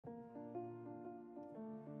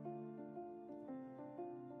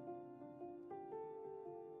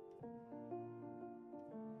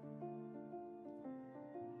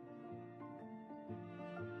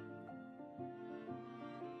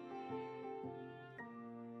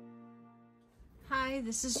Hi,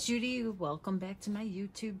 this is Judy. Welcome back to my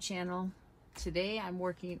YouTube channel. Today I'm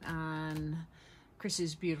working on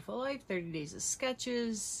Chris's Beautiful Life, 30 Days of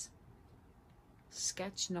Sketches,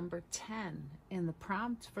 sketch number 10. And the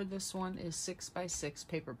prompt for this one is 6x6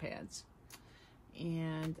 paper pads.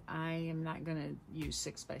 And I am not going to use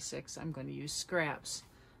 6x6, I'm going to use scraps.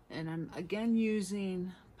 And I'm again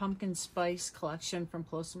using Pumpkin Spice collection from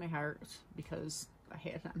Close to My Heart because I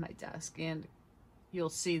had it on my desk, and you'll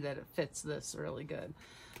see that it fits this really good.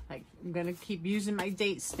 I'm going to keep using my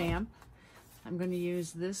date stamp. I'm going to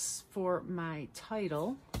use this for my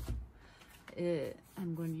title.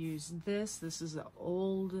 I'm going to use this. This is an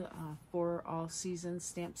old for all seasons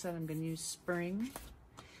stamp set. I'm going to use spring.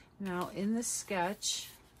 Now in the sketch,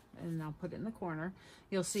 and I'll put it in the corner,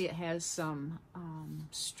 you'll see it has some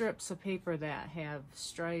strips of paper that have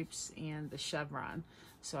stripes and the chevron.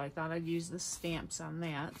 So I thought I'd use the stamps on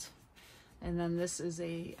that. And then this is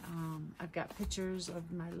a, I've got pictures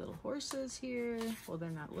of my little horses here. Well, they're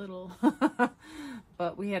not little,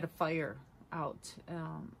 but we had a fire out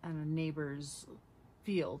on a neighbor's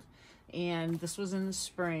field. And this was in the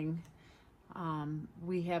spring.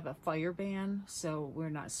 We have a fire ban, so we're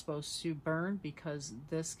not supposed to burn because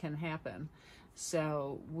this can happen.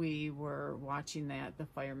 So we were watching that. The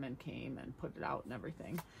firemen came and put it out and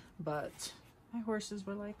everything. But my horses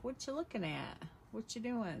were like, "What you looking at? What you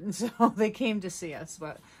doing?" So they came to see us,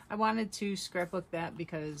 but I wanted to scrapbook that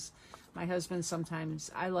because my husband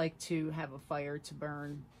sometimes, I like to have a fire to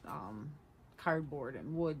burn cardboard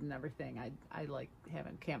and wood and everything. I like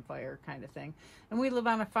having campfire kind of thing. And we live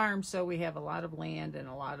on a farm, so we have a lot of land and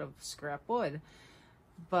a lot of scrap wood.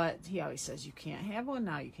 But he always says, "You can't have one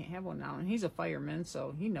now, you can't have one now." And he's a fireman,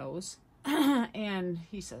 so he knows. And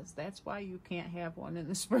he says, "That's why you can't have one in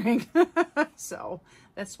the spring." So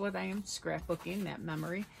that's what I am scrapbooking, that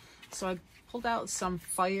memory. So I pulled out some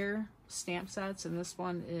fire stamp sets, and this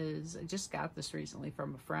one is, I just got this recently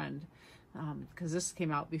from a friend because this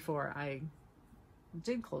came out before I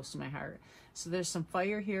did Close to My Heart. So there's some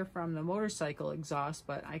fire here from the motorcycle exhaust,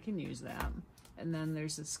 but I can use that. And then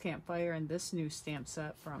there's this campfire and this new stamp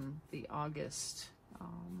set from the August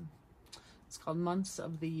it's called Months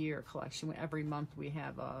of the Year collection. Every month we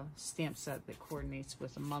have a stamp set that coordinates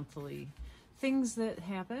with the monthly things that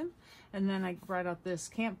happen. And then I brought out this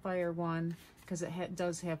campfire one because it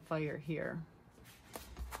does have fire here.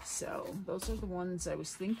 So those are the ones I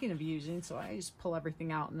was thinking of using. So I just pull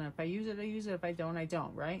everything out, and then if I use it, I use it. If I don't, I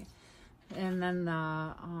don't, right? And then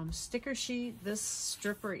the sticker sheet, this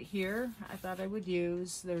strip right here, I thought I would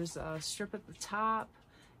use. There's a strip at the top,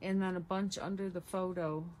 and then a bunch under the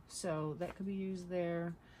photo, so that could be used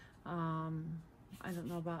there. I don't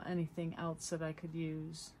know about anything else that I could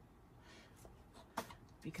use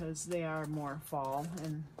because they are more fall.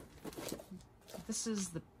 And this is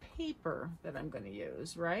the paper that I'm going to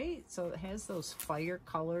use, right? So it has those fire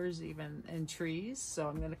colors even in trees. So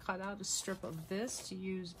I'm going to cut out a strip of this to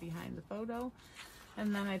use behind the photo.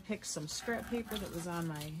 And then I picked some scrap paper that was on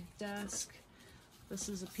my desk. This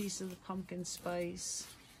is a piece of the pumpkin spice.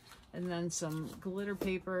 And then some glitter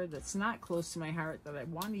paper that's not Close to My Heart that I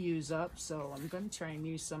want to use up. So I'm going to try and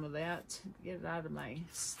use some of that to get it out of my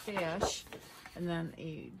stash. And then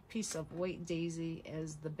a piece of white daisy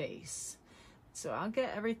as the base. So I'll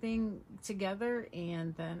get everything together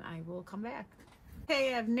and then I will come back.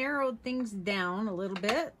 Okay, I've narrowed things down a little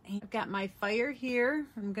bit. I've got my fire here.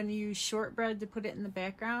 I'm going to use shortbread to put it in the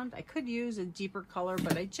background. I could use a deeper color,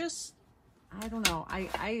 but I don't know.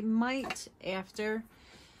 I might after.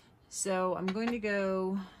 So I'm going to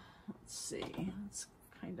go, let's see, let's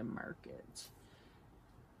kind of mark it.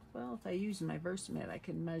 Well, if I use my Versamat, I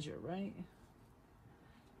can measure, right?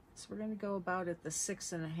 So we're going to go about at the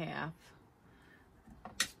 6.5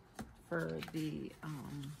 for the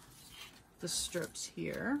strips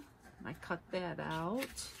here. I cut that out.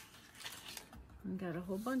 I got a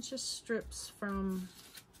whole bunch of strips from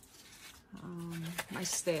my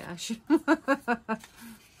stash.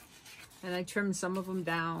 And I trimmed some of them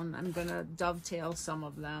down. I'm gonna dovetail some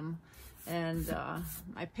of them. And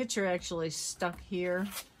my picture actually stuck here.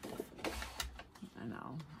 I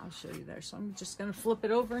know, I'll show you there. So I'm just gonna flip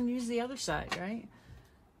it over and use the other side, right?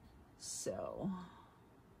 So,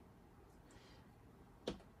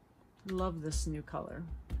 love this new color.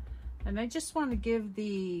 And I just want to give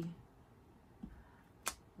the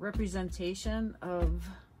representation of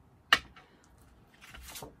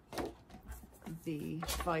the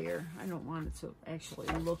fire. I don't want it to actually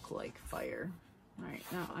look like fire. All right,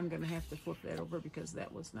 now I'm going to have to flip that over because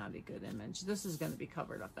that was not a good image. This is going to be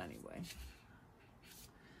covered up anyway.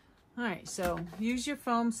 All right, so use your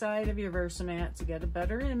foam side of your Versamat to get a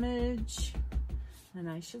better image. And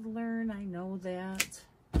I should learn, I know that.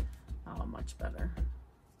 Oh, much better.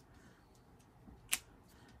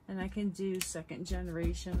 And I can do second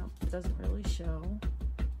generation. It doesn't really show.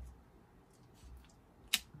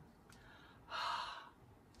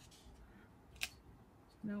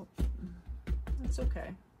 Nope. That's okay.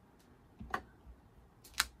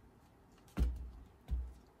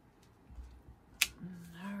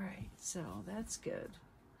 All right, so that's good.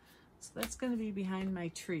 So that's going to be behind my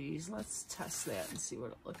trees. Let's test that and see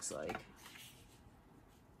what it looks like.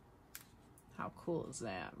 How cool is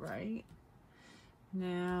that, right?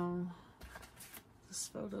 Now, this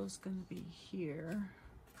photo's going to be here.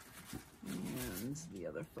 And the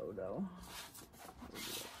other photo. Where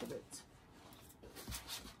did I put it?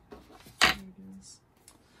 There it is.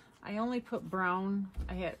 I only put brown.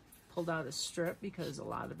 I had pulled out a strip because a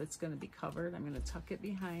lot of it's going to be covered. I'm going to tuck it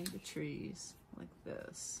behind the trees like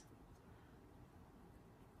this.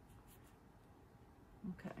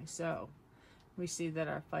 Okay, so we see that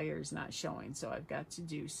our fire is not showing, so I've got to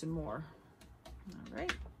do some more. All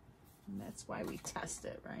right, and that's why we test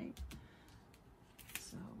it, right?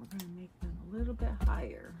 So we're going to make them a little bit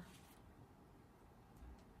higher.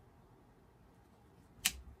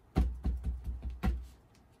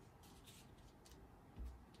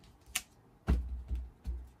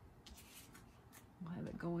 We'll have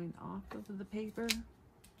it going off of the paper.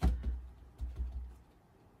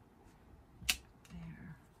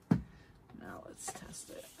 There. Now let's test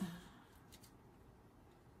it.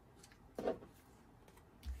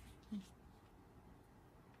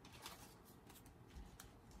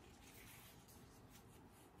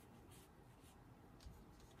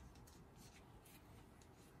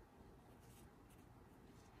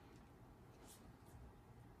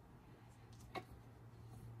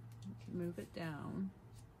 Move it down.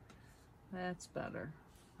 That's better.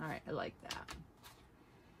 All right, I like that.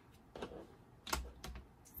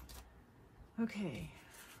 Okay.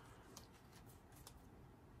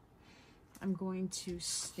 I'm going to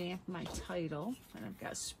stamp my title, and I've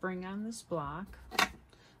got spring on this block. I'm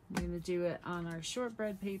going to do it on our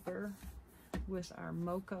shortbread paper with our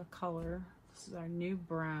mocha color. This is our new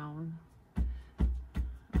brown.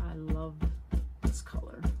 I love this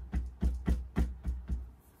color.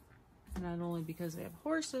 Not only because I have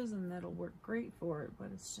horses and that'll work great for it,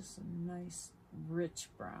 but it's just a nice rich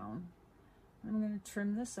brown. I'm going to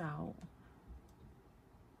trim this out.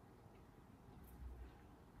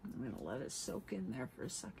 I'm going to let it soak in there for a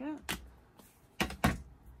second. All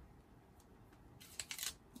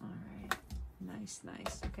right, nice.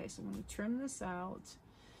 Okay, so I'm going to trim this out,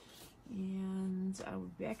 and I'll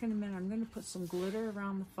be back in a minute. I'm going to put some glitter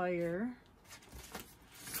around the fire.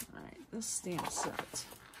 All right, this stamp set.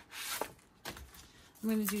 I'm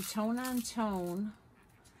going to do tone on tone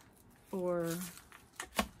for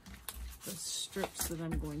the strips that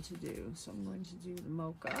I'm going to do. So I'm going to do the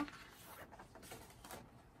mocha.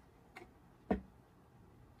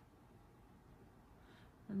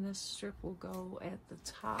 And this strip will go at the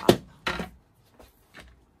top.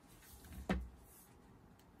 Let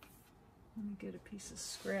me get a piece of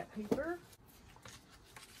scrap paper.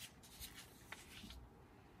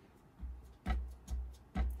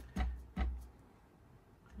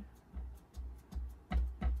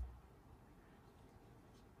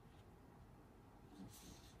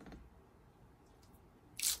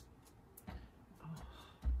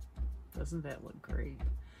 Doesn't that look great?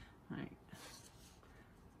 All right.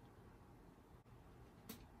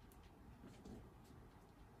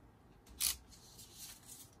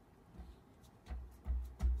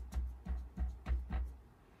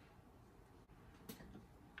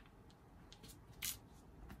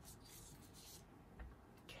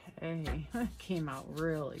 Okay, that came out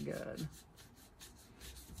really good.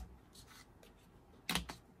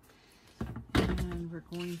 And we're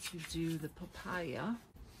going to do the papaya.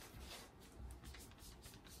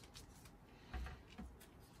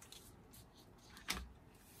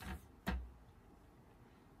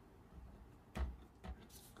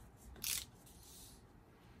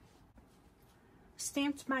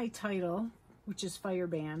 Stamped my title, which is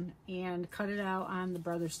Fireban, and cut it out on the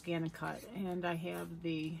Brothers Scan and Cut, and I have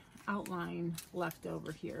the outline left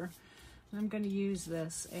over here. And I'm going to use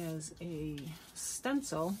this as a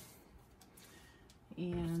stencil,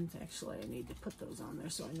 and actually I need to put those on there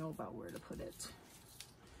so I know about where to put it.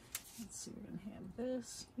 Let's see, we're going to have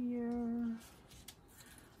this here.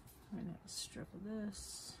 We're going to have a strip of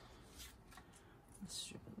this, a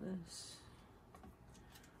strip of this,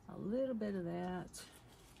 a little bit of that.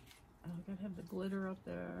 I'm going to have the glitter up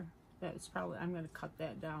there. That's probably, I'm going to cut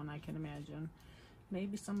that down, I can imagine.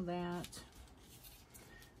 Maybe some of that.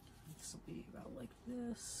 This will be about like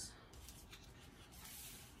this.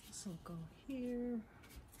 this will go here.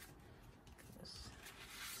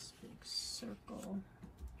 This big circle.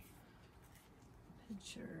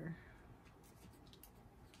 Picture.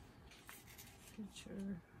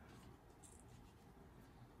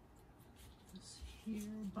 This here,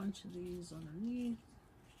 a bunch of these underneath.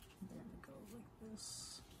 There we go, like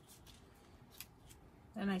this.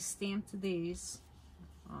 And I stamped these,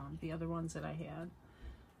 the other ones that I had.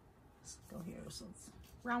 Let's go here, so it's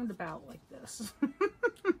roundabout like this.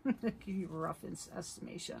 Give you a rough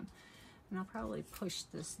estimation. And I'll probably push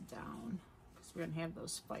this down because we're gonna have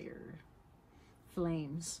those fire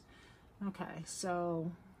flames. Okay,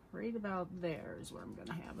 so right about there is where I'm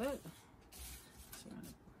gonna have it. So I'm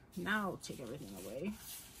gonna now take everything away.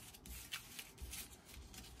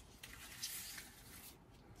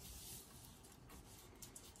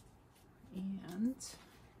 And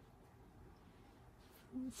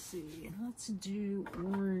let's see, let's do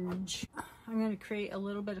orange. I'm going to create a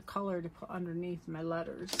little bit of color to put underneath my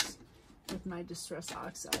letters with my Distress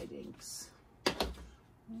Oxide inks.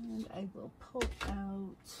 And I will pull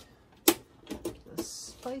out the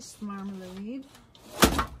Spiced Marmalade,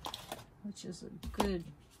 which is a good,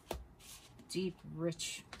 deep,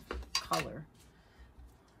 rich color.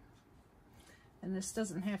 And this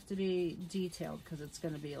doesn't have to be detailed because it's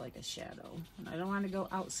going to be like a shadow. And I don't want to go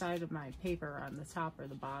outside of my paper on the top or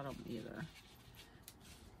the bottom either.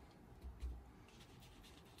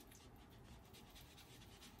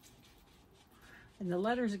 And the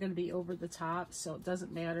letters are going to be over the top, so it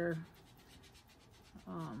doesn't matter.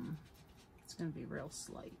 It's going to be real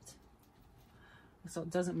slight. So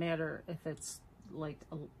it doesn't matter if it's like,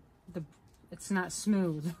 it's not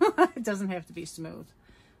smooth. It doesn't have to be smooth.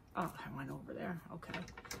 Oh, I went over there. Okay.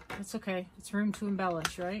 That's okay. It's room to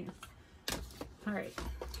embellish, right? All right.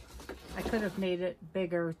 I could have made it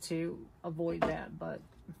bigger to avoid that, but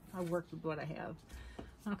I worked with what I have.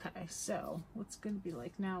 Okay, so what's going to be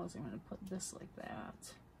like now is I'm going to put this like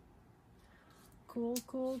that. Cool,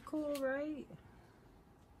 cool, cool, right?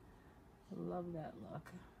 Love that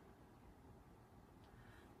look.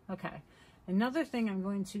 Okay. Another thing I'm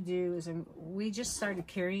going to do is we just started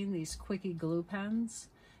carrying these quickie glue pens.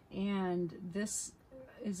 And this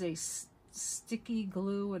is a sticky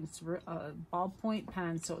glue, and it's a ballpoint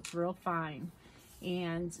pen, so it's real fine.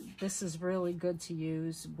 And this is really good to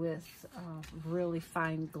use with really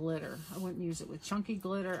fine glitter. I wouldn't use it with chunky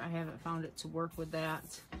glitter. I haven't found it to work with that.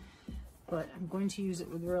 But I'm going to use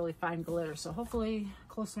it with really fine glitter. So hopefully,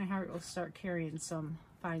 close to my heart, we'll start carrying some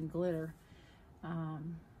fine glitter.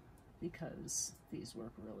 Because these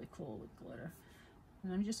work really cool with glitter.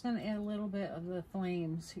 And I'm just going to add a little bit of the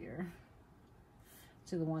flames here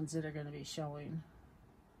to the ones that are going to be showing.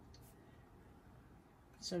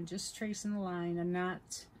 So I'm just tracing the line. I'm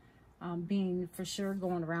not being for sure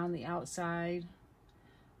going around the outside.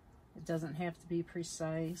 It doesn't have to be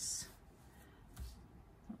precise.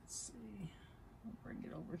 Let's see. I'll bring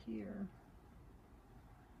it over here.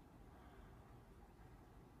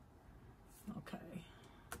 Okay.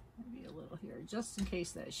 Maybe a little here, just in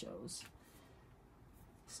case that shows.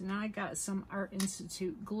 So now I got some Art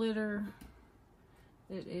Institute glitter.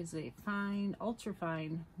 It is a fine, ultra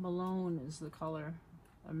fine Malone is the color.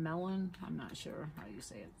 A melon, I'm not sure how you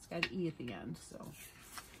say it. It's got an E at the end. So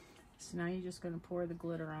now you're just going to pour the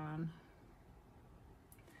glitter on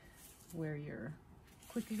where your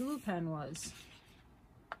quickie glue pen was.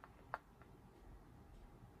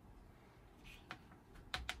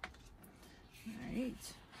 All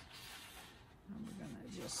right. And we're going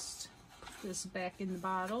to just put this back in the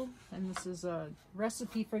bottle. And this is a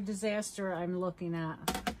recipe for disaster I'm looking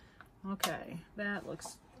at. Okay, that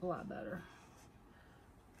looks a lot better.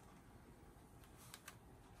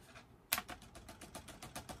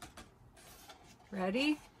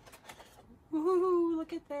 Ready? Woohoo,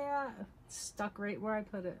 look at that. It's stuck right where I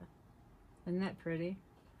put it. Isn't that pretty?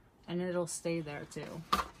 And it'll stay there too.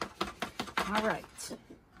 All right.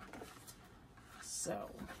 So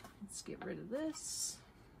let's get rid of this.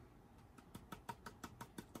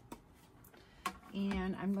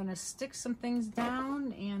 And I'm going to stick some things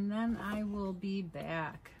down and then I will be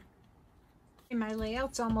back. My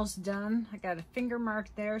layout's almost done. I got a finger mark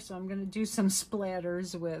there, so I'm going to do some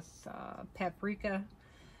splatters with paprika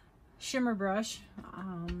shimmer brush.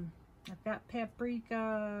 I've got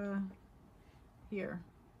paprika here.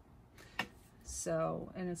 So,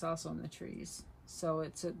 and it's also in the trees. So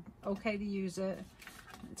it's okay to use it.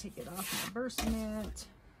 I'm going to take it off my burst mat.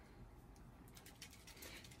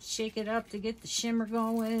 Shake it up to get the shimmer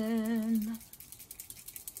going.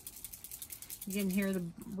 You can hear the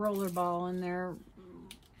roller ball in there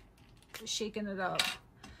shaking it up.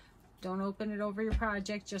 Don't open it over your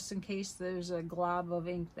project just in case there's a glob of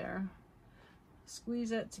ink there.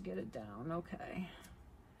 Squeeze it to get it down. Okay.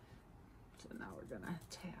 So now we're gonna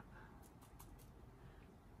tap.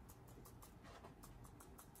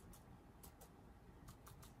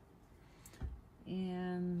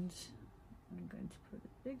 And I'm going to put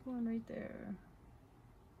a big one right there.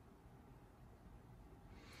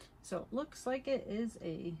 So it looks like it is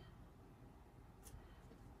a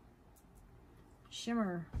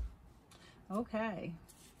shimmer. Okay.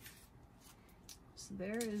 So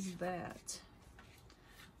there is that.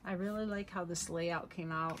 I really like how this layout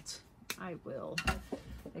came out. I will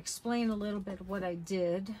explain a little bit of what I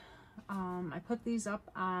did. I put these up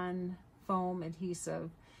on foam adhesive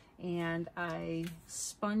and I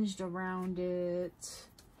sponged around it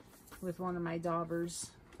with one of my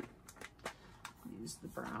daubers. Use the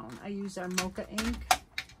brown. I use our mocha ink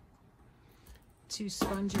to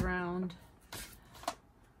sponge around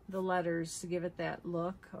the letters to give it that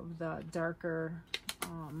look of the darker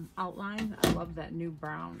outline. I love that new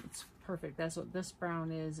brown. It's perfect. That's what this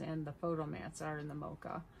brown is, and the photo mats are in the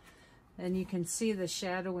mocha. And you can see the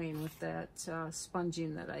shadowing with that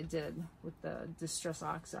sponging that I did with the Distress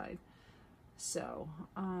Oxide. So,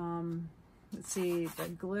 let's see, the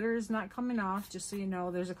glitter is not coming off, just so you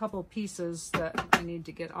know. There's a couple of pieces that I need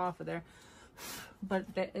to get off of there, but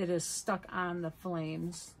it is stuck on the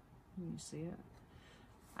flames. You see it?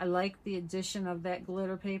 I like the addition of that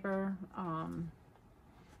glitter paper.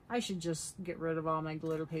 I should just get rid of all my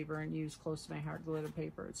glitter paper and use close to my heart glitter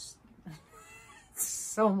paper. It's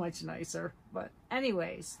so much nicer. But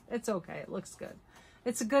anyways, it's okay. It looks good.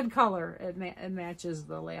 It's a good color. It matches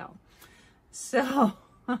the layout. So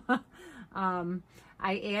I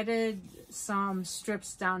added some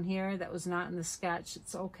strips down here that was not in the sketch.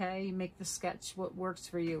 It's okay. You make the sketch what works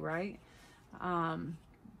for you, right? I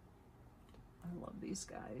love these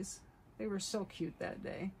guys. They were so cute that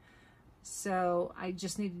day. So I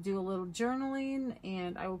just need to do a little journaling,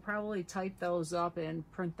 and I will probably type those up and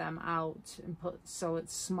print them out and put so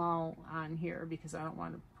it's small on here because I don't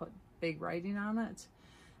want to put big writing on it.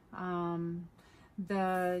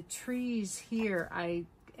 The trees here, I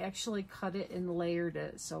actually cut it and layered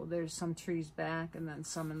it. So there's some trees back and then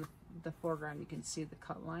some in the foreground. You can see the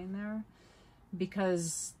cut line there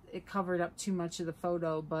because it covered up too much of the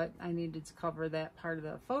photo, but I needed to cover that part of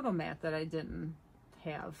the photo mat that I didn't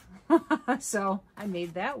have. So I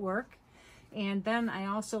made that work. And then I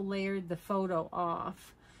also layered the photo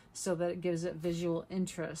off so that it gives it visual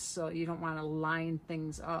interest. So you don't want to line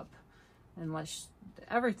things up unless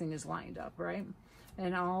everything is lined up, right?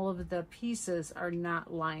 And all of the pieces are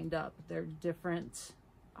not lined up. They're different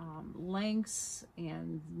lengths,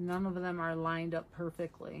 and none of them are lined up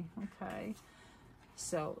perfectly. Okay,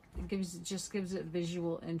 so it just gives it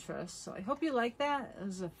visual interest. So I hope you like that. It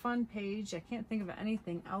was a fun page. I can't think of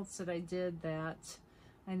anything else that I did that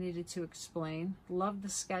I needed to explain. Love the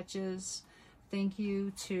sketches. Thank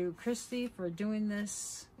you to Christy for doing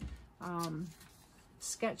this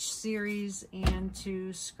sketch series, and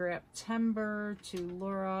to Scrap Timber, to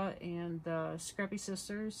Laura and the Scrappy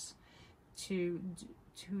Sisters to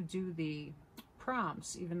do the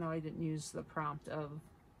prompts, even though I didn't use the prompt of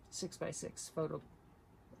 6x6 photo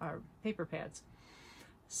or paper pads.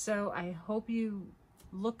 So I hope you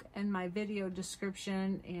look in my video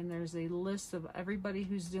description, and there's a list of everybody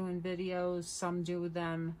who's doing videos. Some do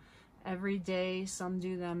them every day, some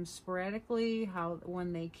do them sporadically,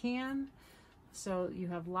 when they can. So you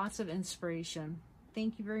have lots of inspiration.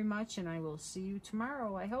 Thank you very much, and I will see you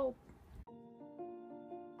tomorrow, I hope.